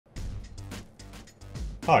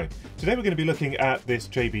Hi, today we're going to be looking at this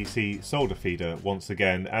JBC solder feeder once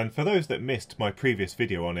again, and for those that missed my previous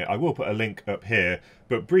video on it, I will put a link up here,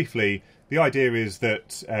 but briefly the idea is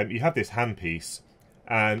that you have this handpiece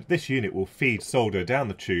and this unit will feed solder down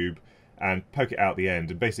the tube and poke it out the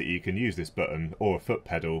end, and basically you can use this button or a foot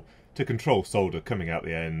pedal to control solder coming out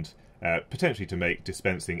the end, potentially to make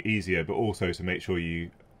dispensing easier, but also to make sure you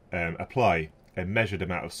apply a measured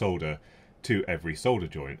amount of solder to every solder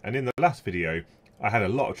joint. And in the last video I had a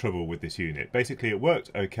lot of trouble with this unit. Basically it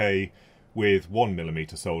worked okay with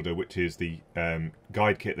 1mm solder, which is the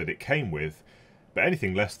guide kit that it came with, but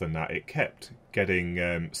anything less than that it kept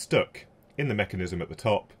getting stuck in the mechanism at the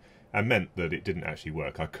top and meant that it didn't actually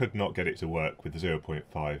work. I could not get it to work with the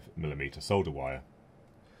 0.5mm solder wire.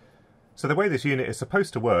 So the way this unit is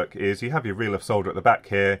supposed to work is you have your reel of solder at the back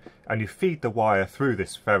here and you feed the wire through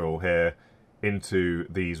this ferrule here into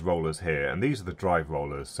these rollers here, and these are the drive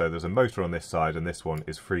rollers. So there's a motor on this side and this one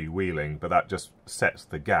is freewheeling, but that just sets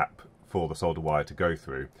the gap for the solder wire to go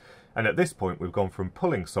through. And at this point we've gone from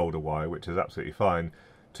pulling solder wire, which is absolutely fine,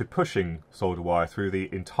 to pushing solder wire through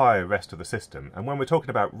the entire rest of the system. And when we're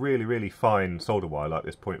talking about really fine solder wire like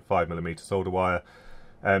this 0.5mm solder wire,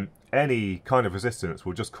 any kind of resistance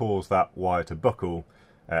will just cause that wire to buckle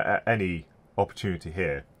at any opportunity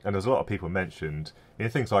here. And as a lot of people mentioned, in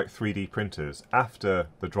things like 3D printers, after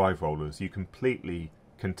the drive rollers you completely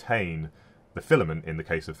contain the filament, in the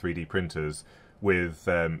case of 3D printers, with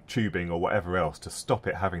tubing or whatever else to stop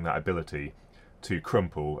it having that ability to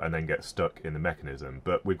crumple and then get stuck in the mechanism.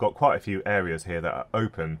 But we've got quite a few areas here that are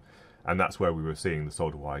open, and that's where we were seeing the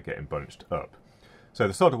solder wire getting bunched up. So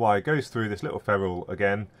the solder wire goes through this little ferrule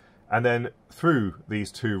again, and then through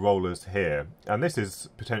these two rollers here, and this is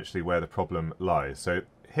potentially where the problem lies. So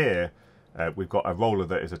here we've got a roller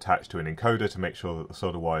that is attached to an encoder to make sure that the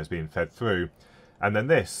solder wire is being fed through, and then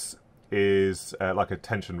this is like a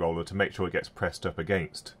tension roller to make sure it gets pressed up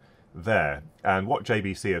against there. And what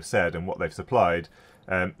JBC have said and what they've supplied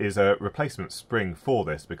is a replacement spring for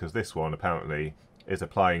this, because this one apparently is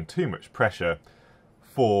applying too much pressure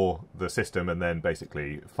for the system, and then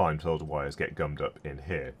basically fine solder wires get gummed up in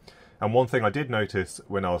here. And one thing I did notice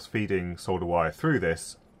when I was feeding solder wire through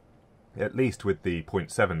this, at least with the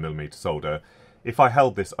 0.7mm solder, if I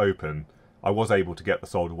held this open I was able to get the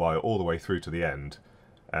solder wire all the way through to the end.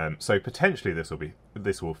 So potentially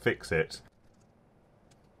this will fix it.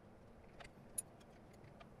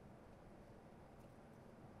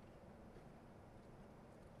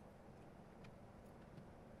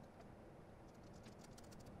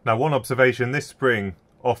 Now, one observation, this spring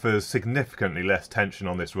offers significantly less tension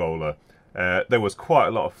on this roller. There was quite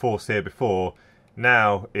a lot of force here before,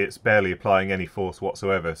 now it's barely applying any force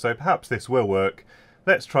whatsoever, so perhaps this will work.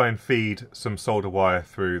 Let's try and feed some solder wire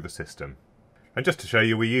through the system. And just to show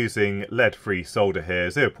you, we're using lead-free solder here,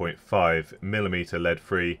 0.5mm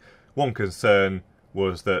lead-free. One concern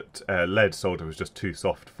was that lead solder was just too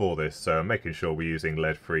soft for this, so I'm making sure we're using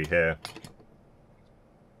lead-free here.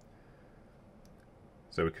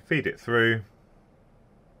 So we can feed it through,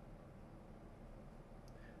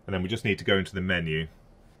 and then we just need to go into the menu.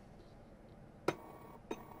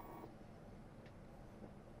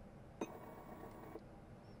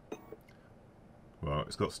 Well,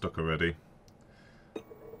 it's got stuck already.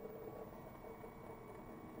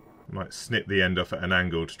 Might snip the end off at an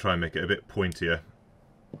angle to try and make it a bit pointier.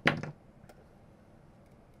 Try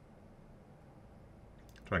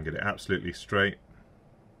and get it absolutely straight.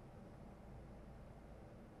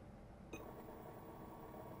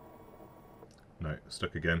 No,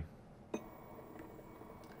 stuck again.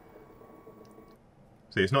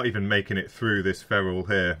 See, it's not even making it through this ferrule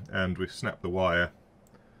here, and we've snapped the wire.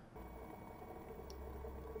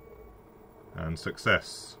 And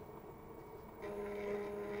success.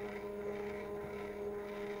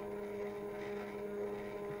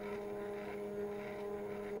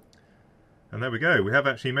 And there we go, we have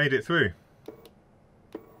actually made it through.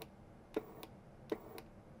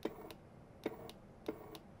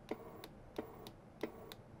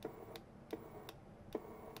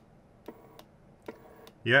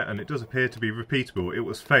 Yeah, and it does appear to be repeatable. It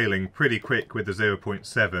was failing pretty quick with the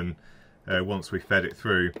 0.7 once we fed it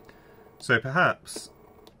through. So perhaps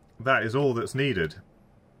that is all that's needed.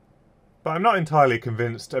 But I'm not entirely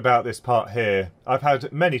convinced about this part here. I've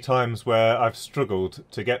had many times where I've struggled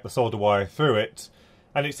to get the solder wire through it,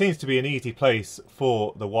 and it seems to be an easy place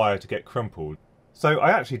for the wire to get crumpled. So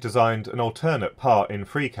I actually designed an alternate part in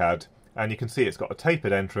FreeCAD, and you can see it's got a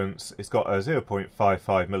tapered entrance, it's got a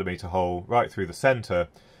 0.55mm hole right through the centre,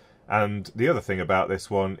 and the other thing about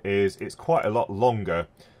this one is it's quite a lot longer.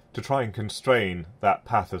 to try and constrain that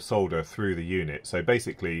path of solder through the unit. So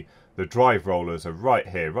basically the drive rollers are right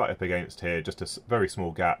here, right up against here, just a very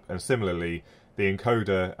small gap, and similarly the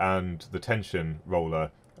encoder and the tension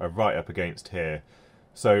roller are right up against here.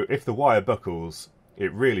 So if the wire buckles,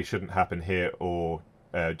 it really shouldn't happen here or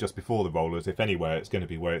just before the rollers. If anywhere, it's going to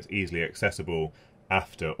be where it's easily accessible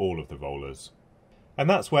after all of the rollers. And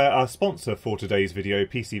that's where our sponsor for today's video,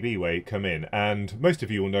 PCBWAY, come in, and most of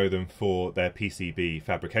you will know them for their PCB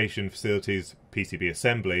fabrication facilities, PCB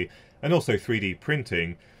assembly, and also 3D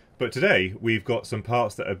printing. But today we've got some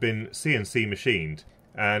parts that have been CNC machined,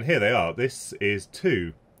 and here they are. This is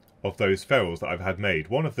two of those ferrules that I've had made,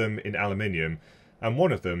 one of them in aluminium and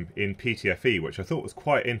one of them in PTFE, which I thought was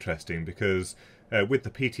quite interesting because with the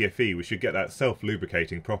PTFE we should get that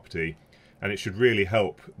self-lubricating property, and it should really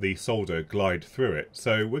help the solder glide through it.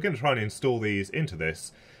 So we're going to try and install these into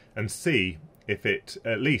this and see if it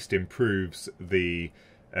at least improves the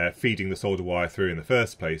feeding the solder wire through in the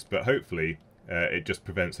first place, but hopefully it just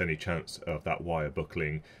prevents any chance of that wire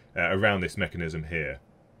buckling around this mechanism here.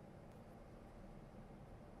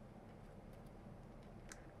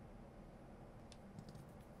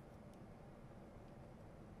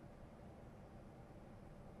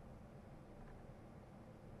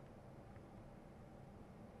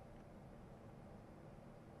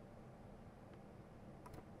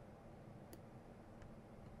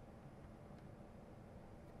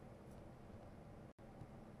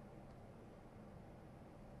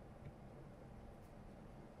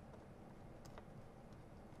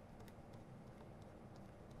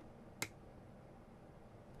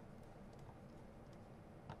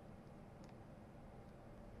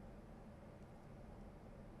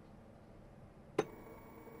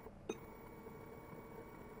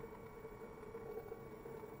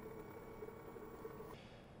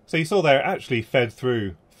 So you saw there it actually fed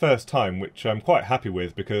through first time, which I'm quite happy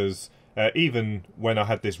with, because even when I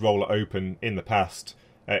had this roller open in the past,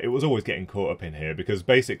 it was always getting caught up in here, because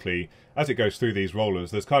basically as it goes through these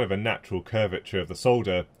rollers there's kind of a natural curvature of the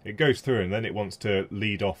solder. It goes through and then it wants to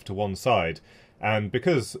lead off to one side, and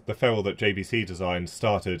because the ferrule that JBC designed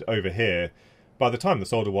started over here, by the time the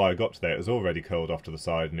solder wire got to there it was already curled off to the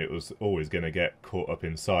side, and it was always going to get caught up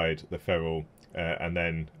inside the ferrule and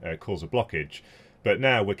then cause a blockage. But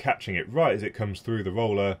now we're catching it right as it comes through the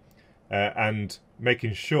roller and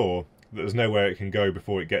making sure that there's nowhere it can go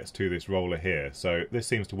before it gets to this roller here. So this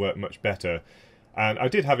seems to work much better. And I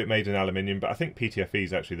did have it made in aluminium, but I think PTFE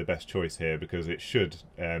is actually the best choice here because it should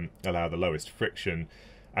allow the lowest friction.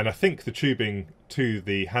 And I think the tubing to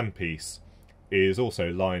the handpiece is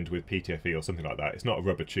also lined with PTFE or something like that. It's not a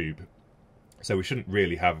rubber tube, so we shouldn't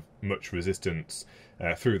really have much resistance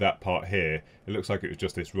through that part here. It looks like it was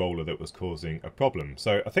just this roller that was causing a problem.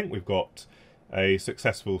 So I think we've got a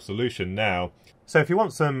successful solution now. So if you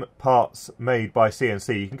want some parts made by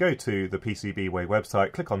CNC, you can go to the PCBWAY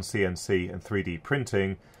website, click on CNC and 3D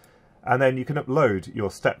printing, and then you can upload your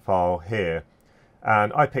step file here.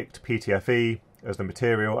 And I picked PTFE as the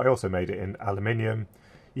material. I also made it in aluminium.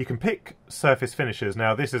 You can pick surface finishes.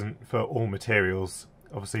 Now this isn't for all materials.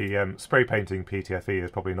 Obviously spray painting PTFE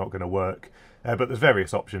is probably not going to work, but there's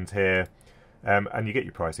various options here, and you get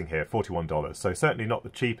your pricing here, $41. So certainly not the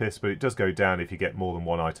cheapest, but it does go down if you get more than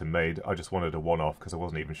one item made. I just wanted a one-off because I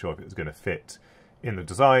wasn't even sure if it was going to fit in the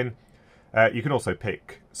design. You can also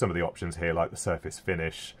pick some of the options here, like the surface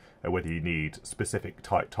finish, whether you need specific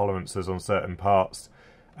tight tolerances on certain parts,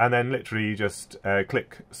 and then literally you just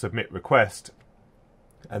click submit request,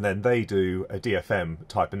 and then they do a DFM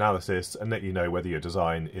type analysis and let you know whether your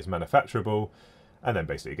design is manufacturable, and then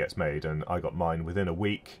basically it gets made. And I got mine within a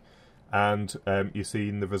week, and you've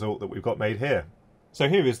seen the result that we've got made here. So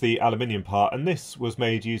here is the aluminium part, and this was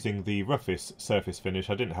made using the roughest surface finish.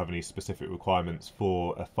 I didn't have any specific requirements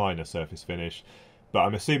for a finer surface finish, but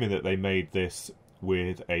I'm assuming that they made this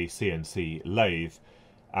with a CNC lathe,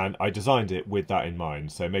 and I designed it with that in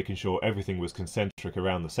mind, so making sure everything was concentric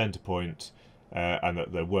around the centre point, and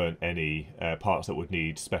that there weren't any parts that would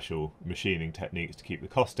need special machining techniques to keep the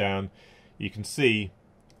cost down. You can see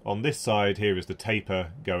on this side here is the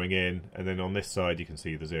taper going in, and then on this side you can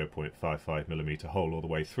see the 0.55mm hole all the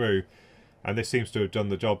way through, and this seems to have done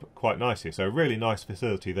the job quite nicely. So a really nice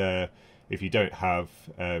facility there. If you don't have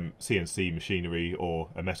CNC machinery or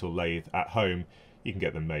a metal lathe at home, you can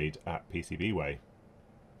get them made at PCBWAY.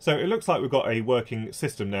 So it looks like we've got a working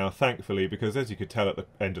system now, thankfully, because as you could tell at the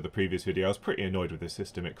end of the previous video, I was pretty annoyed with this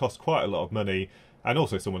system. It cost quite a lot of money, and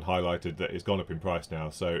also someone highlighted that it's gone up in price now,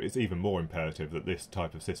 so it's even more imperative that this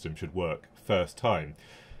type of system should work first time.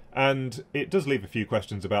 And it does leave a few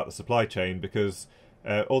questions about the supply chain, because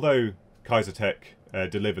although Kaisertech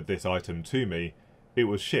delivered this item to me, it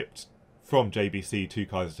was shipped from JBC to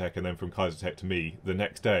Kaisertech and then from Kaisertech to me the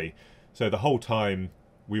next day. So the whole time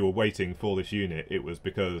we were waiting for this unit, it was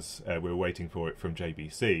because we were waiting for it from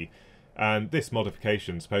JBC. And this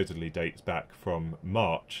modification supposedly dates back from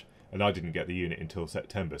March, and I didn't get the unit until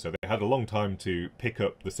September. So they had a long time to pick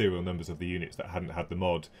up the serial numbers of the units that hadn't had the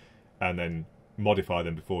mod and then modify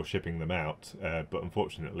them before shipping them out, but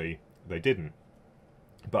unfortunately they didn't.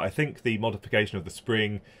 But I think the modification of the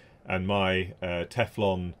spring and my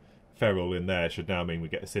Teflon ferrule in there should now mean we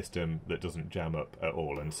get a system that doesn't jam up at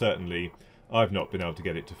all, and certainly I've not been able to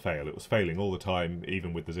get it to fail. It was failing all the time,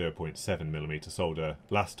 even with the 0.7mm solder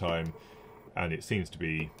last time, and it seems to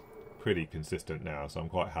be pretty consistent now, so I'm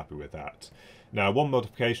quite happy with that. Now, one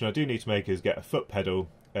modification I do need to make is get a foot pedal,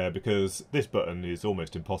 because this button is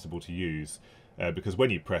almost impossible to use, because when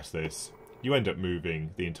you press this, you end up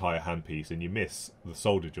moving the entire handpiece and you miss the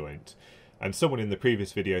solder joint. And someone in the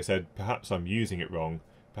previous video said, perhaps I'm using it wrong.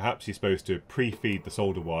 Perhaps you're supposed to pre-feed the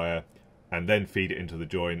solder wire and then feed it into the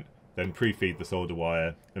joint, then pre-feed the solder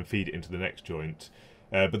wire and feed it into the next joint.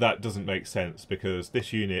 But that doesn't make sense, because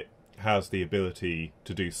this unit has the ability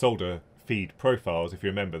to do solder feed profiles. If you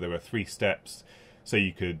remember, there were 3 steps, so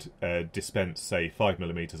you could dispense, say,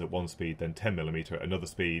 5mm at one speed, then 10mm at another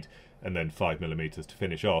speed, and then 5mm to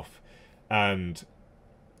finish off. And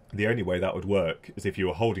the only way that would work is if you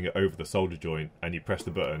were holding it over the solder joint and you press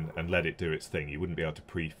the button and let it do its thing. You wouldn't be able to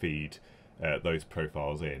pre-feed those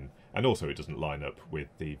profiles in. And also it doesn't line up with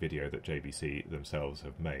the video that JBC themselves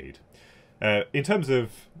have made. In terms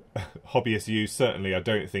of hobbyist use, certainly I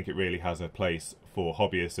don't think it really has a place for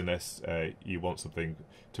hobbyists unless you want something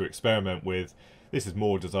to experiment with. This is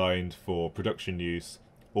more designed for production use,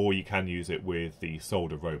 or you can use it with the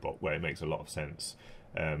solder robot where it makes a lot of sense.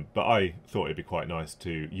 But I thought it'd be quite nice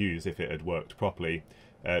to use if it had worked properly.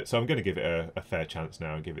 So I'm going to give it a fair chance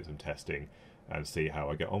now and give it some testing and see how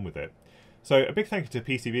I get on with it. So a big thank you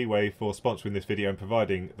to PCBWAY for sponsoring this video and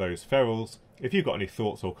providing those ferrules. If you've got any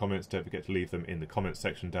thoughts or comments, don't forget to leave them in the comments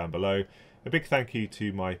section down below. A big thank you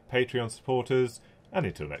to my Patreon supporters, and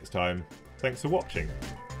until next time, thanks for watching.